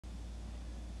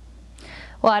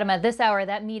Well, Adam, at this hour,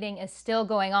 that meeting is still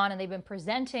going on, and they've been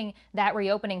presenting that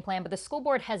reopening plan, but the school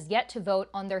board has yet to vote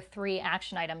on their 3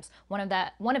 action items. One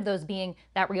of those being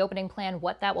that reopening plan,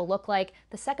 what that will look like.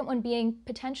 The second one being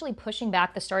potentially pushing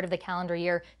back the start of the calendar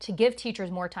year to give teachers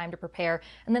more time to prepare.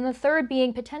 And then the third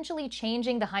being potentially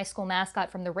changing the high school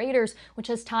mascot from the Raiders, which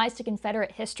has ties to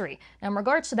Confederate history. Now, in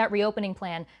regards to that reopening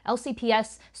plan,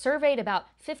 LCPS surveyed about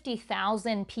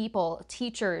 50,000 people,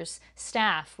 teachers,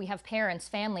 staff. We have parents,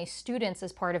 families, students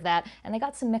as part of that, and they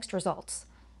got some mixed results.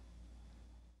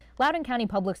 Loudoun County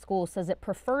Public Schools says it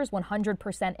prefers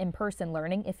 100% in-person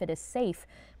learning if it is safe,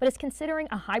 but is considering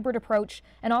a hybrid approach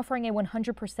and offering a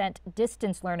 100%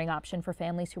 distance learning option for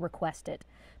families who request it.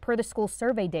 Per the school's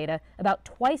survey data, about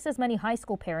twice as many high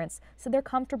school parents said they're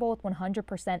comfortable with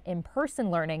 100% in-person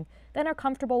learning than are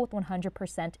comfortable with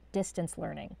 100% distance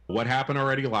learning. What happened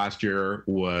already last year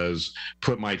was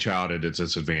put my child at a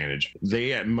disadvantage.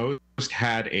 They at most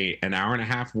had an hour and a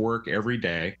half work every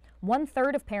day.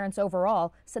 1/3 of parents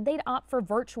overall said they'd opt for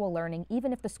virtual learning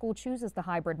even if the school chooses the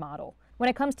hybrid model. When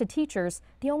it comes to teachers,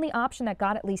 the only option that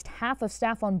got at least half of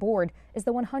staff on board is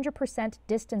the 100%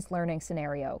 distance learning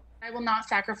scenario. I will not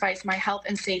sacrifice my health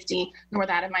and safety nor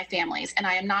that of my families, and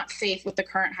I am not safe with the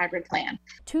current hybrid plan.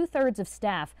 2/3 of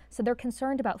staff said they're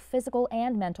concerned about physical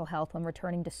and mental health when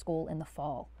returning to school in the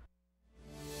fall.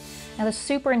 Now, the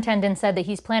superintendent said that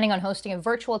he's planning on hosting a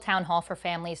virtual town hall for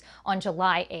families on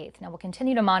July 8th. Now, we'll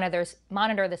continue to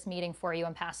monitor this meeting for you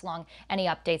and pass along any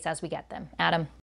updates as we get them. Adam.